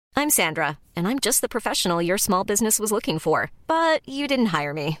I'm Sandra, and I'm just the professional your small business was looking for. But you didn't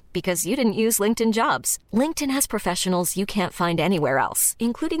hire me because you didn't use LinkedIn Jobs. LinkedIn has professionals you can't find anywhere else,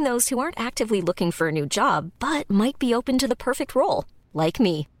 including those who aren't actively looking for a new job, but might be open to the perfect role, like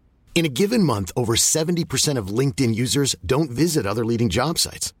me. In a given month, over 70% of LinkedIn users don't visit other leading job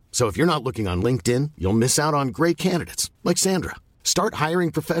sites. So if you're not looking on LinkedIn, you'll miss out on great candidates like Sandra. Start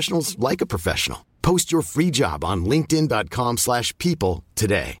hiring professionals like a professional. Post your free job on linkedin.com/people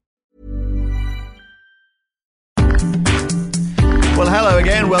today. Well, hello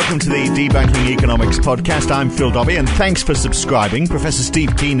again. Welcome to the Debunking Economics podcast. I'm Phil Dobbie, and thanks for subscribing. Professor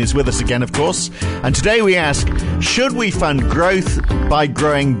Steve Keen is with us again, of course. And today we ask, should we fund growth by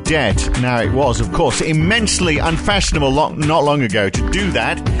growing debt? Now, it was, of course, immensely unfashionable not long ago to do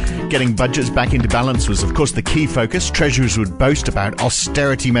that. Getting budgets back into balance was, of course, the key focus. Treasurers would boast about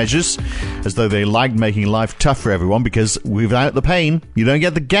austerity measures, as though they liked making life tough for everyone, because without the pain, you don't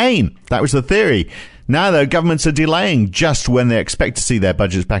get the gain. That was the theory. Now, though, governments are delaying just when they expect to see their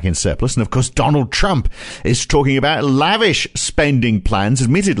budgets back in surplus. And, of course, Donald Trump is talking about lavish spending plans.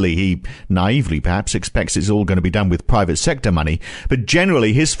 Admittedly, he naively perhaps expects it's all going to be done with private sector money. But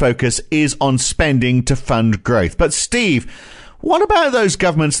generally, his focus is on spending to fund growth. But, Steve, what about those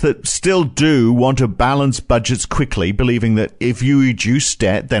governments that still do want to balance budgets quickly, believing that if you reduce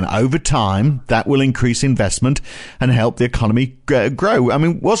debt, then over time that will increase investment and help the economy grow? I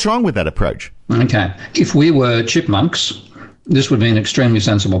mean, what's wrong with that approach? Okay. If we were chipmunks, this would be an extremely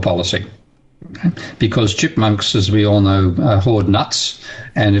sensible policy. Okay? Because chipmunks, as we all know, hoard nuts.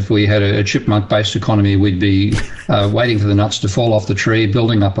 And if we had a chipmunk-based economy, we'd be waiting for the nuts to fall off the tree,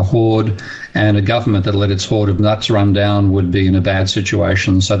 building up a hoard, and a government that let its hoard of nuts run down would be in a bad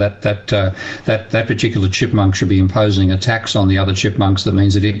situation. So that particular chipmunk should be imposing a tax on the other chipmunks. That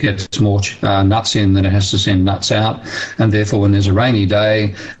means that it gets more nuts in than it has to send nuts out. And therefore, when there's a rainy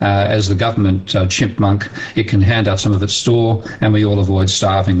day, as the government chipmunk, it can hand out some of its store, and we all avoid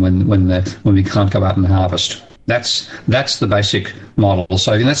starving when we can't go out and harvest. That's the basic model.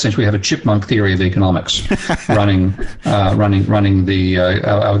 So in that sense, we have a chipmunk theory of economics running our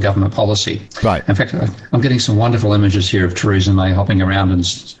government policy. Right. In fact, I'm getting some wonderful images here of Theresa May hopping around and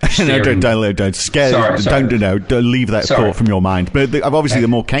staring. No, don't scare. Sorry. Don't leave that thought from your mind. But obviously, the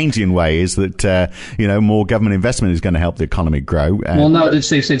more Keynesian way is that more government investment is going to help the economy grow. Well, no,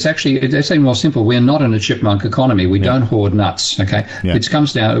 it's actually more simple. We're not in a chipmunk economy. We don't hoard nuts. Okay, it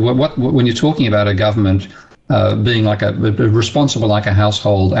comes down when you're talking about a government being like responsible like a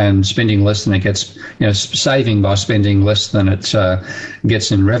household and spending less than it gets, saving by spending less than it gets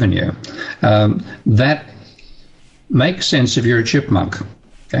in revenue. That makes sense if you're a chipmunk.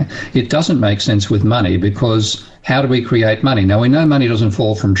 Okay, it doesn't make sense with money, because how do we create money? Now, we know money doesn't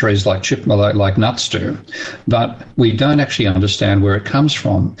fall from trees like nuts do, but we don't actually understand where it comes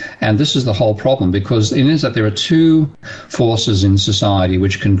from. And this is the whole problem, because it is that there are two forces in society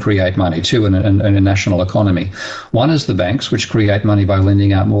which can create money, two in a national economy. One is the banks, which create money by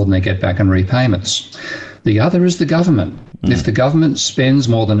lending out more than they get back in repayments. The other is the government. If the government spends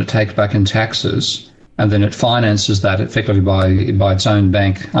more than it takes back in taxes, and then it finances that effectively by its own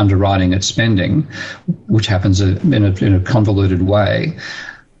bank underwriting its spending, which happens in a convoluted way,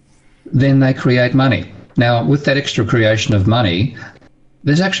 then they create money. Now, with that extra creation of money,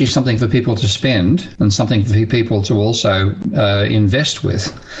 there's actually something for people to spend and something for people to also invest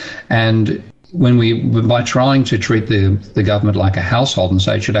with. And by trying to treat the government like a household and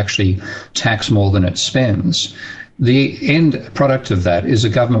say it should actually tax more than it spends, the end product of that is a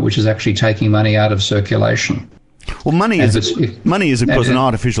government which is actually taking money out of circulation. Well, money is, of course, an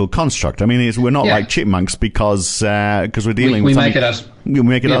artificial construct. I mean, we're not like chipmunks because we're dealing with something. We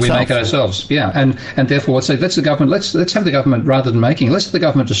make it ourselves. Yeah, and therefore, let's the government. Let's have the government, rather than let's the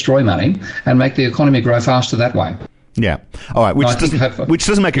government destroy money and make the economy grow faster that way. Yeah. All right. Which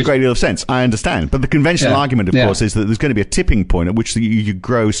doesn't make a great deal of sense. I understand. But the conventional argument, of course, is that there's going to be a tipping point at which you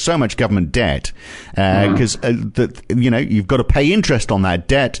grow so much government debt because you've got to pay interest on that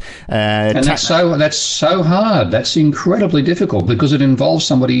debt. And that's so hard. That's incredibly difficult because it involves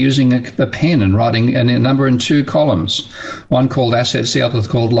somebody using a pen and writing a number in two columns, one called assets, the other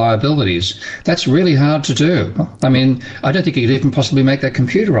called liabilities. That's really hard to do. I mean, I don't think you could even possibly make that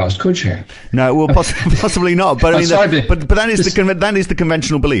computerized, could you? No, well, possibly not. But I mean, but that is the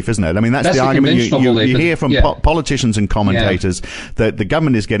conventional belief, isn't it? I mean, that's the argument you hear from politicians and commentators that the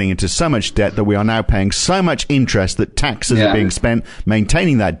government is getting into so much debt that we are now paying so much interest that taxes are being spent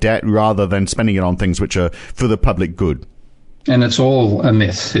maintaining that debt rather than spending it on things which are for the public good. And it's all a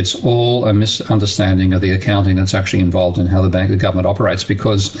myth. It's all a misunderstanding of the accounting that's actually involved in how the government operates,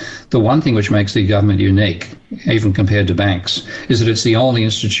 because the one thing which makes the government unique, even compared to banks, is that it's the only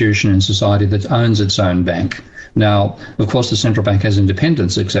institution in society that owns its own bank. Now, of course, the central bank has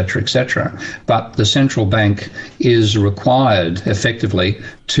independence, etc., but the central bank is required, effectively,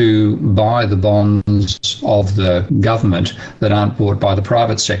 to buy the bonds of the government that aren't bought by the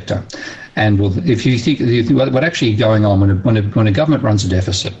private sector. And if you think what actually going on when a government runs a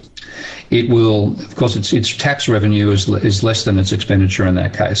deficit, it will, of course, its tax revenue is less than its expenditure in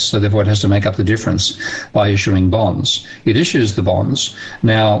that case. So therefore, it has to make up the difference by issuing bonds. It issues the bonds.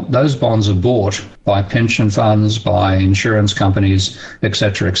 Now, those bonds are bought by pension funds, by insurance companies,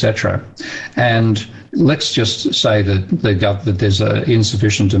 etc. And let's just say that there's an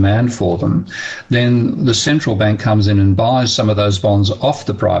insufficient demand for them. Then the central bank comes in and buys some of those bonds off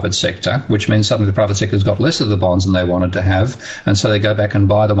the private sector, which means suddenly the private sector's got less of the bonds than they wanted to have, and so they go back and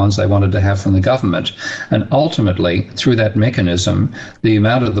buy the ones they wanted to have from the government. And ultimately, through that mechanism, the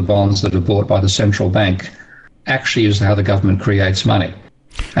amount of the bonds that are bought by the central bank actually is how the government creates money.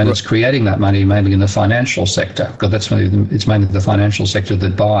 And it's creating that money mainly in the financial sector, because it's mainly the financial sector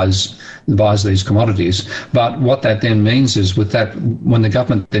that buys these commodities. But what that then means is, with that, when the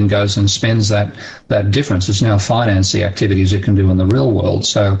government then goes and spends that difference, it's now finance the activities it can do in the real world.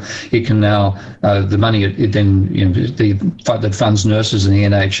 So it can now the money it then that funds nurses in the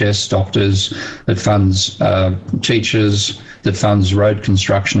NHS, doctors, that funds teachers, that funds road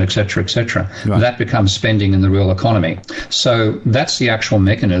construction, etc. Right. That becomes spending in the real economy. So that's the actual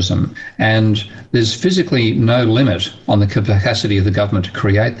mechanism, and there's physically no limit on the capacity of the government to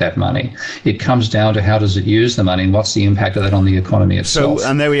create that money. It comes down to how does it use the money and what's the impact of that on the economy itself. So,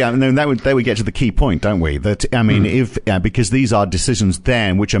 and there we are. And there we get to the key point, don't we? That, I mean, because these are decisions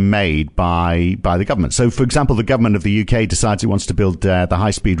then which are made by the government. So, for example, the government of the UK decides it wants to build the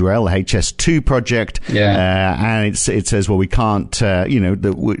high-speed rail, the HS2 project, and it says, well, we can't,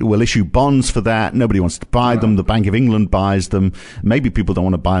 we'll issue bonds for that. Nobody wants to buy them. The Bank of England buys them. Maybe people don't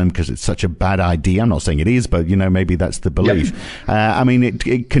want to buy them because it's such a bad idea. I'm not saying it is, but maybe that's the belief. I mean,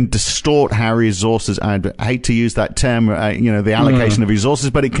 it can distort how resources, and I hate to use that term, the allocation of resources,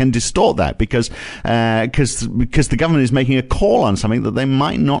 but it can distort that because the government is making a call on something that they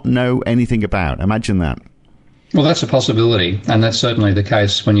might not know anything about. Imagine that. Well, that's a possibility, and that's certainly the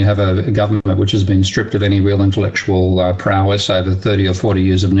case when you have a government which has been stripped of any real intellectual prowess over 30 or 40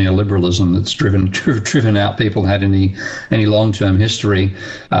 years of neoliberalism that's driven out people who had any long-term history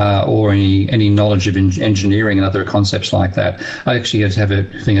or any knowledge of engineering and other concepts like that. I actually had to have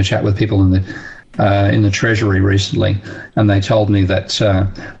a chat with people in the Treasury recently, and they told me that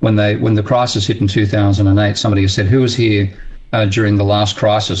when the crisis hit in 2008, somebody said, "Who was here during the last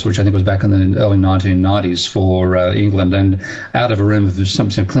crisis," which I think was back in the early 1990s for England, and out of a room of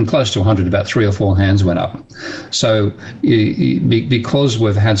something close to 100, about 3 or 4 hands went up. So because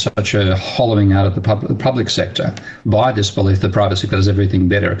we've had such a hollowing out of the public sector by this belief the private sector does everything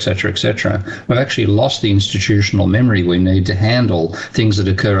better, etc., we've actually lost the institutional memory we need to handle things that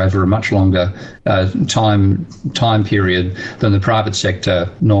occur over a much longer time period than the private sector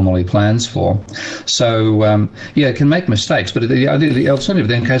normally plans for. So, it can make mistakes, but the alternative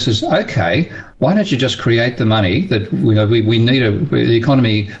then case is, okay, why don't you just create the money that we need?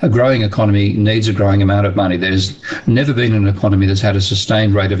 A growing economy needs a growing amount of money. There's never been an economy that's had a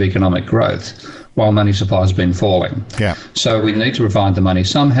sustained rate of economic growth while money supply has been falling. Yeah. So we need to provide the money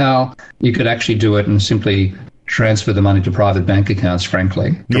somehow. You could actually do it and simply transfer the money to private bank accounts,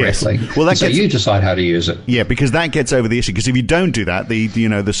 frankly, directly. Yes. Well, so you decide how to use it. Yeah, because that gets over the issue. Because if you don't do that,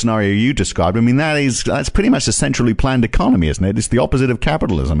 the scenario you described, I mean, that's pretty much a centrally planned economy, isn't it? It's the opposite of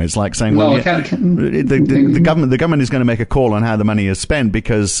capitalism. It's like saying, the government is going to make a call on how the money is spent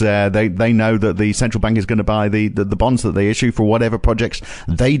because they know that the central bank is going to buy the bonds that they issue for whatever projects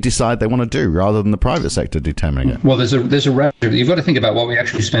they decide they want to do, rather than the private sector determining it. Well, there's a you've got to think about what we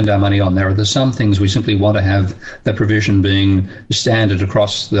actually spend our money on. There are some things we simply want to have the provision being standard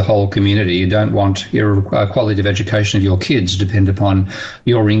across the whole community. You don't want your quality of education of your kids depend upon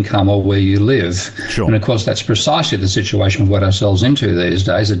your income or where you live. Sure. And of course, that's precisely the situation we've got ourselves into these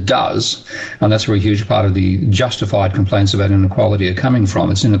days. It does. And that's where a huge part of the justified complaints about inequality are coming from.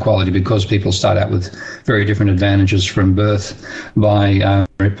 It's inequality because people start out with very different advantages from birth by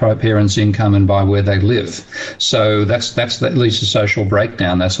parents' income and by where they live. So that leads to social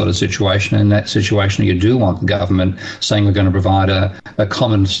breakdown, that sort of situation. In that situation, you do want the government saying we're going to provide a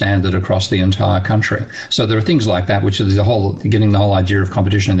common standard across the entire country. So there are things like that, which is getting the whole idea of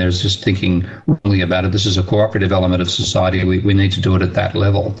competition. There's just thinking really about it. This is a cooperative element of society. We need to do it at that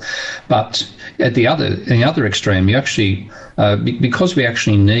level. But at the other extreme, you actually, because we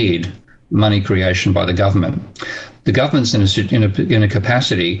actually need money creation by the government, the government's in a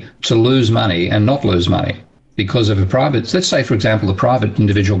capacity to lose money and not lose money because of let's say, for example, a private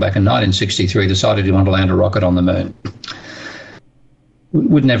individual back in 1963 decided he wanted to land a rocket on the moon.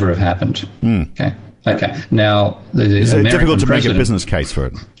 Would never have happened. Okay. Now, it's difficult to make a business case for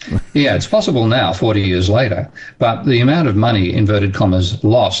it. Yeah, it's possible now, 40 years later. But the amount of money, inverted commas,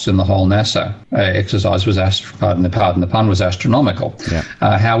 lost in the whole NASA exercise was, pardon the pun, was astronomical. Yeah.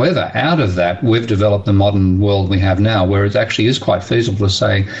 However, out of that, we've developed the modern world we have now, where it actually is quite feasible to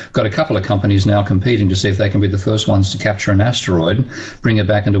say, got a couple of companies now competing to see if they can be the first ones to capture an asteroid, bring it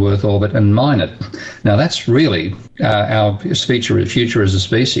back into Earth orbit and mine it. Now, that's really our future as a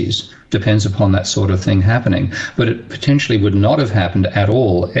species depends upon that sort of thing happening. But it potentially would not have happened at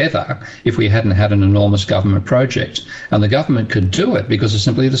all, ever, if we hadn't had an enormous government project. And the government could do it because it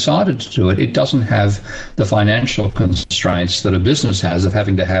simply decided to do it. It doesn't have the financial constraints that a business has of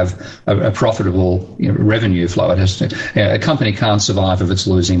having to have a profitable revenue flow. It has to, a company can't survive if it's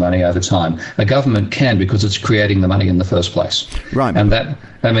losing money over time. A government can because it's creating the money in the first place. Right. And that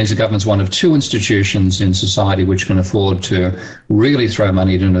means the government's one of two institutions in society which can afford to really throw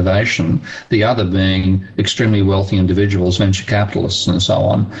money at innovation, the other being extremely wealthy individuals, venture capitalists and so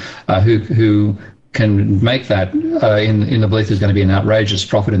on, who can make that in the belief there's going to be an outrageous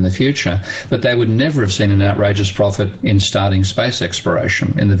profit in the future, but they would never have seen an outrageous profit in starting space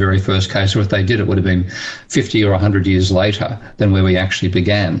exploration in the very first case, or if they did, it would have been 50 or 100 years later than where we actually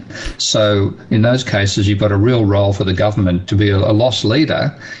began. So in those cases, you've got a real role for the government to be a loss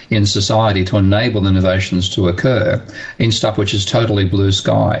leader in society to enable innovations to occur in stuff which is totally blue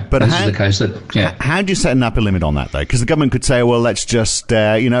sky. But this is the case that, yeah. How do you set an upper limit on that, though? Because the government could say, well, let's just,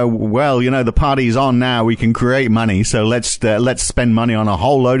 the party's on now, we can create money, so let's spend money on a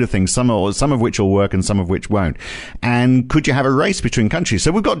whole load of things, some of which will work and some of which won't. And could you have a race between countries?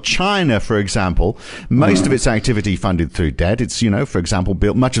 So we've got China, for example, most of its activity funded through debt. It's, for example,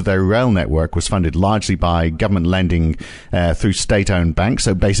 built much of their rail network was funded largely by government lending through state-owned banks.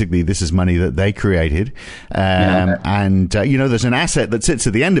 So basically, this is money that they created. And there's an asset that sits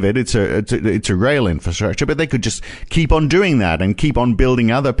at the end of it. It's a rail infrastructure, but they could just keep on doing that and keep on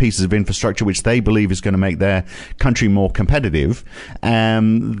building other pieces of infrastructure which they believe is going to make their country more competitive.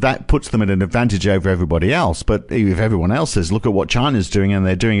 That puts them at an advantage over everybody else. But if everyone else says, look at what China's doing and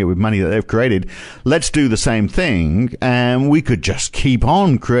they're doing it with money that they've created, let's do the same thing, and we could just keep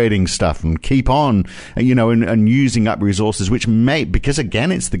on creating stuff and keep on, and using up resources, which may, because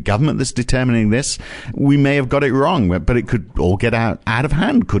again, it's the government that's determining this, we may have got it wrong, but it could all get out of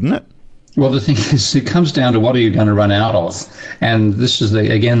hand, couldn't it? Well, the thing is, it comes down to what are you going to run out of, and this is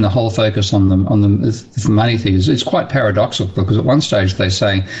the whole focus on the money thing. It's quite paradoxical because at one stage they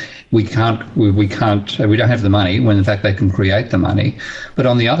say we don't have the money when in fact they can create the money, but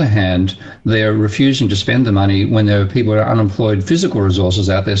on the other hand they're refusing to spend the money when there are people who are unemployed, physical resources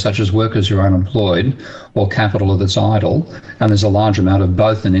out there such as workers who are unemployed or capital that's idle, and there's a large amount of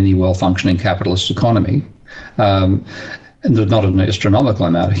both in any well-functioning capitalist economy. Not an astronomical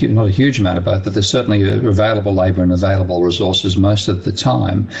amount, not a huge amount of both, but there's certainly available labour and available resources most of the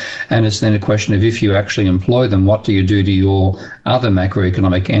time. And it's then a question of if you actually employ them, what do you do to your other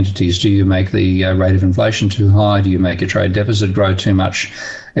macroeconomic entities? Do you make the rate of inflation too high? Do you make your trade deficit grow too much,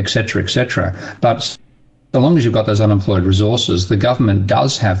 et cetera, et cetera? But so long as you've got those unemployed resources, the government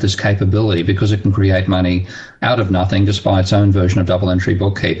does have this capability because it can create money out of nothing just by its own version of double entry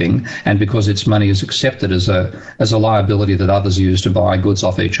bookkeeping, and because its money is accepted as a liability that others use to buy goods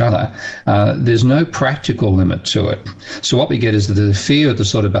off each other. There's no practical limit to it. So what we get is the fear of the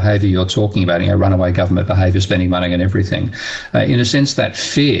sort of behaviour you're talking about, runaway government behaviour, spending money on everything. In a sense, that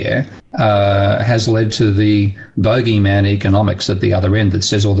fear has led to the bogeyman economics at the other end that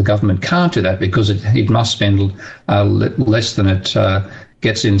says, the government can't do that because it must spend less than it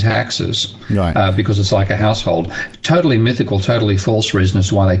gets in taxes, right, because it's like a household. Totally mythical, totally false reason as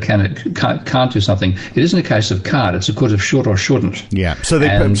to why they can't do something. It isn't a case of can't, it's a could have, should or shouldn't. Yeah, so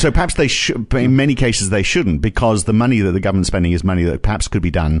perhaps they should, in many cases they shouldn't, because the money that the government's spending is money that perhaps could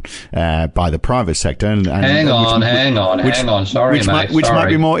be done by the private sector. Hang on, sorry mate. Which might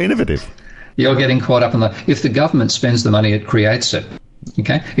be more innovative. You're getting caught up in if the government spends the money, it creates it.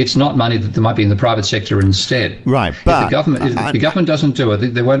 Okay, it's not money that might be in the private sector instead. Right, but if the government doesn't do it,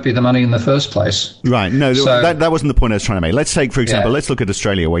 there won't be the money in the first place. Right, no, so, that wasn't the point I was trying to make. Let's take, for example, let's look at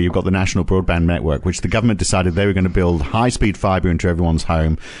Australia, where you've got the National Broadband Network, which the government decided they were going to build high-speed fibre into everyone's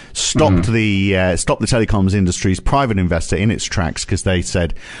home, stopped the telecoms industry's private investor in its tracks because they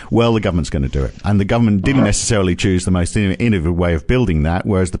said, well, the government's going to do it. And the government didn't necessarily choose the most innovative way of building that,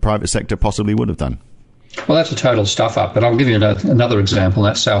 whereas the private sector possibly would have done. Well, that's a total stuff-up, but I'll give you another example.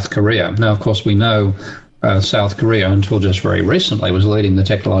 That's South Korea. Now, of course, we know South Korea, until just very recently, was leading the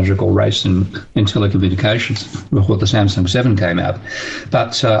technological race in telecommunications before the Samsung 7 came out.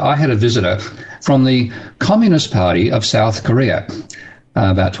 But I had a visitor from the Communist Party of South Korea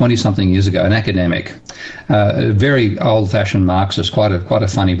about 20-something years ago, an academic, a very old-fashioned Marxist, quite a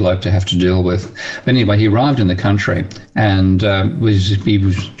funny bloke to have to deal with. But anyway, he arrived in the country and he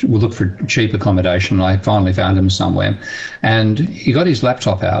would look for cheap accommodation. I finally found him somewhere, and he got his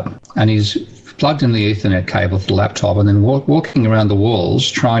laptop out and he's plugged in the Ethernet cable to the laptop and then walking around the walls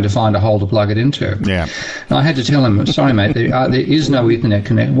trying to find a hole to plug it into. Yeah. And I had to tell him, sorry, mate, there is no Ethernet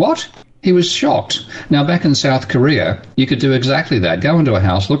connection. What? He was shocked. Now, back in South Korea, you could do exactly that. Go into a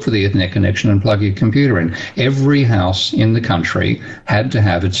house, look for the Ethernet connection, and plug your computer in. Every house in the country had to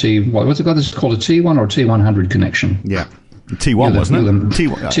have what's it called, a T1 or a T100 connection? Yeah. T1, wasn't it?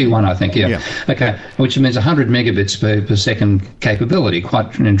 T1, I think, yeah. Okay, which means 100 megabits per second capability,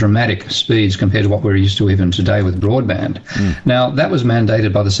 quite dramatic speeds compared to what we're used to even today with broadband. Now, that was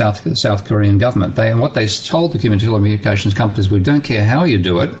mandated by the South Korean government. What they told the telecommunications companies, we don't care how you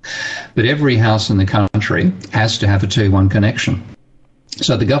do it, but every house in the country has to have a T1 connection.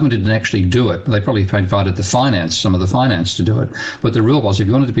 So the government didn't actually do it. They probably provided some of the finance to do it. But the rule was, if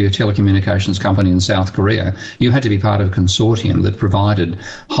you wanted to be a telecommunications company in South Korea, you had to be part of a consortium that provided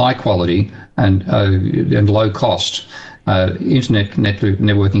high quality and low cost internet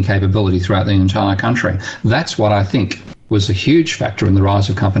networking capability throughout the entire country. That's what I think was a huge factor in the rise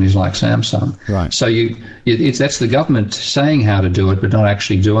of companies like Samsung. Right. So that's the government saying how to do it, but not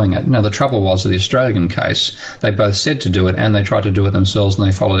actually doing it. Now, the trouble was, in the Australian case, they both said to do it and they tried to do it themselves, and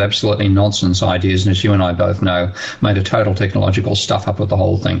they followed absolutely nonsense ideas, and as you and I both know, made a total technological stuff up with the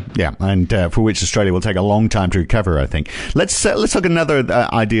whole thing. Yeah, and for which Australia will take a long time to recover, I think. Let's look at another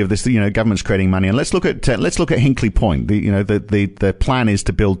idea of this. Government's creating money, and let's look at Hinkley Point. The plan is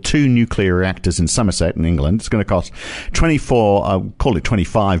to build 2 nuclear reactors in Somerset, in England. It's going to cost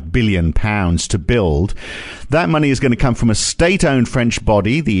 £25 billion to build. That money is going to come from a state-owned French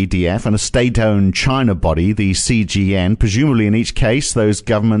body, the EDF, and a state-owned China body, the CGN. Presumably, in each case, those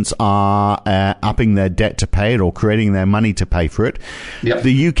governments are upping their debt to pay it or creating their money to pay for it. Yep.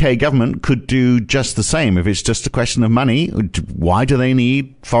 The UK government could do just the same. If it's just a question of money, why do they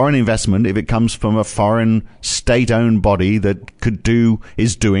need foreign investment if it comes from a foreign state-owned body that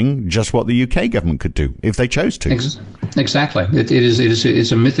is doing just what the UK government could do if they chose to? Exactly.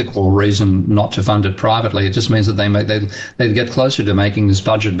 It's a mythical reason not to fund it privately. It just means that they get closer to making this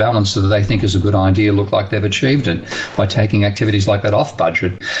budget balance that they think is a good idea look like they've achieved it by taking activities like that off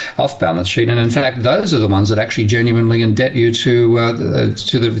balance sheet. And in fact, those are the ones that actually genuinely indebt you to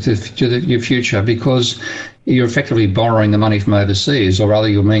your future, because you're effectively borrowing the money from overseas, or rather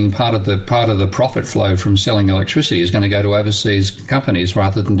you're being part of the profit flow from selling electricity is going to go to overseas companies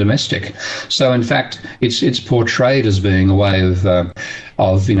rather than domestic. So in fact, it's portrayed as being a way of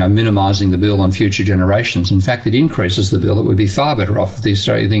minimising the bill on future generations. In fact, it increases the bill. It would be far better off if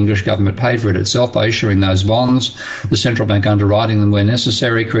the English government paid for it itself by issuing those bonds, the central bank underwriting them where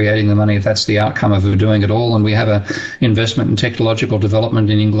necessary, creating the money if that's the outcome of doing it all, and we have a investment in technological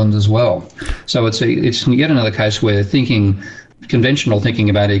development in England as well. So it's yet another case where conventional thinking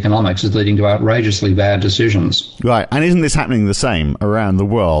about economics is leading to outrageously bad decisions. Right. And isn't this happening the same around the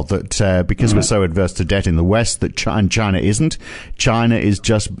world, that because we're so adverse to debt in the West, that China isn't? China is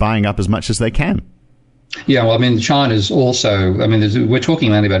just buying up as much as they can. Yeah, well, I mean, China's also, we're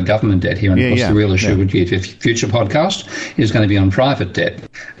talking mainly about government debt here, and of course the real issue would be, if future podcast is going to be on private debt,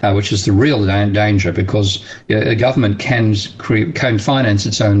 which is the real danger, because a government can finance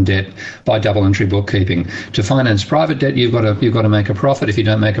its own debt by double entry bookkeeping. To finance private debt, you've got to make a profit. If you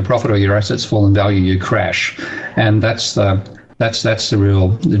don't make a profit or your assets fall in value, you crash, and that's the real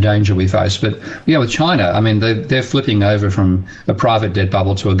danger we face. But with China, they're flipping over from a private debt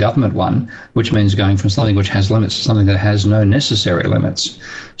bubble to a government one, which means going from something which has limits to something that has no necessary limits.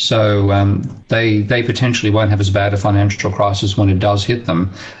 So they potentially won't have as bad a financial crisis when it does hit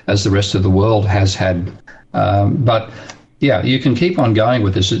them as the rest of the world has had. But you can keep on going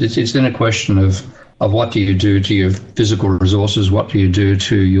with this. It's then a question of of what do you do to your physical resources, what do you do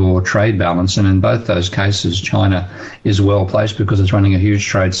to your trade balance. And in both those cases, China is well placed because it's running a huge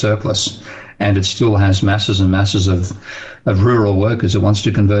trade surplus. And it still has masses and masses of rural workers it wants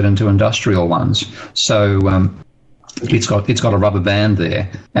to convert into industrial ones. So it's got a rubber band there,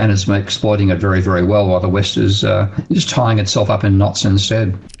 and it's exploiting it very, very well, while the West is just tying itself up in knots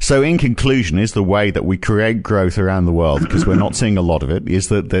instead. So in conclusion, is the way that we create growth around the world, because we're not seeing a lot of it, is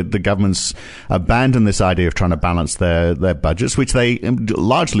that the governments abandon this idea of trying to balance their budgets, which they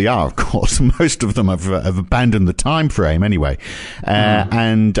largely are, of course. Most of them have abandoned the time frame anyway.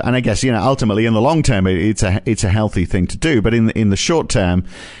 And I guess, ultimately in the long term, it's a healthy thing to do. But in the short term,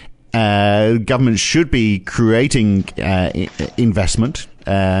 governments should be creating investment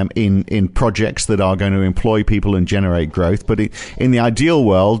in projects that are going to employ people and generate growth. But in the ideal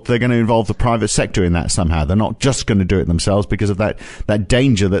world, they're going to involve the private sector in that somehow. They're not just going to do it themselves because of that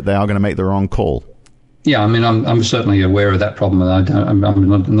danger that they are going to make the wrong call. Yeah, I mean, I'm certainly aware of that problem, and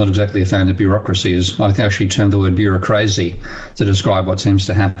I'm not exactly a fan of bureaucracy. I actually termed the word bureaucracy to describe what seems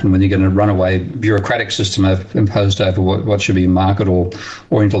to happen when you get a runaway bureaucratic system imposed over what should be market or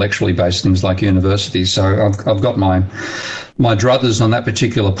intellectually based things like universities. So I've got my druthers on that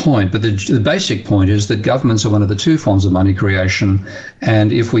particular point, but the basic point is that governments are one of the two forms of money creation,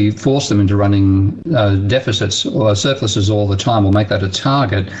 and if we force them into running deficits or surpluses all the time, we'll make that a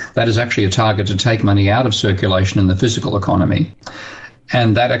target. That is actually a target to take money out of circulation in the physical economy,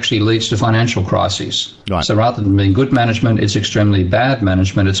 and that actually leads to financial crises. Right. So rather than being good management, it's extremely bad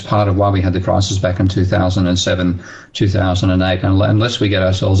management. It's part of why we had the crisis back in 2007, 2008. And unless we get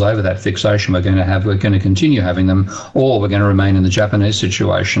ourselves over that fixation, we're going to continue having them, or we're going to remain in the Japanese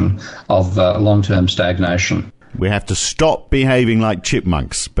situation of long-term stagnation. We have to stop behaving like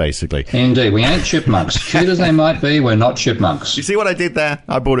chipmunks, basically. Indeed. We ain't chipmunks. Cute as they might be, we're not chipmunks. You see what I did there?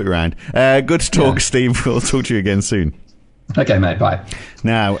 I brought it around. Good to talk, Steve. We'll talk to you again soon. Okay, mate, bye.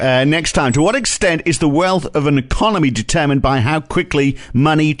 Now, next time, to what extent is the wealth of an economy determined by how quickly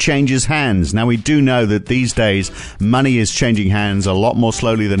money changes hands? Now, we do know that these days, money is changing hands a lot more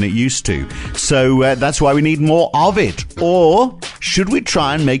slowly than it used to. So that's why we need more of it. Or should we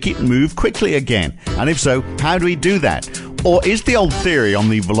try and make it move quickly again? And if so, how do we do that? Or is the old theory on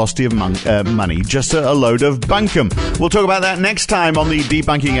the velocity of money just a load of bunkum? We'll talk about that next time on the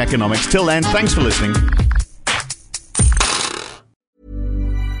Debunking Economics. Till then, thanks for listening.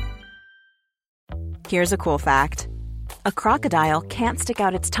 Here's a cool fact. A crocodile can't stick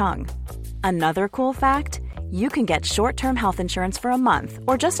out its tongue. Another cool fact, you can get short-term health insurance for a month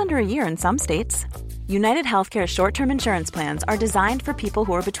or just under a year in some states. United Healthcare short-term insurance plans are designed for people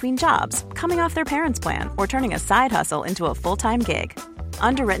who are between jobs, coming off their parents' plan, or turning a side hustle into a full-time gig.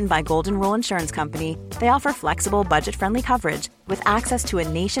 Underwritten by Golden Rule Insurance Company, they offer flexible, budget-friendly coverage with access to a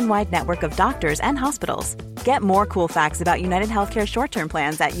nationwide network of doctors and hospitals. Get more cool facts about United Healthcare short-term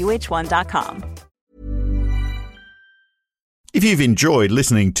plans at uh1.com. If you've enjoyed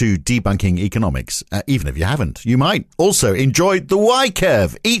listening to Debunking Economics, even if you haven't, you might also enjoy The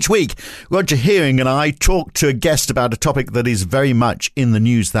Y-Curve. Each week, Roger Hearing and I talk to a guest about a topic that is very much in the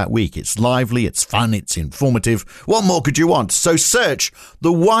news that week. It's lively, it's fun, it's informative. What more could you want? So search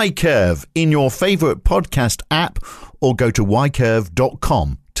The Y-Curve in your favourite podcast app or go to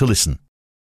ycurve.com to listen.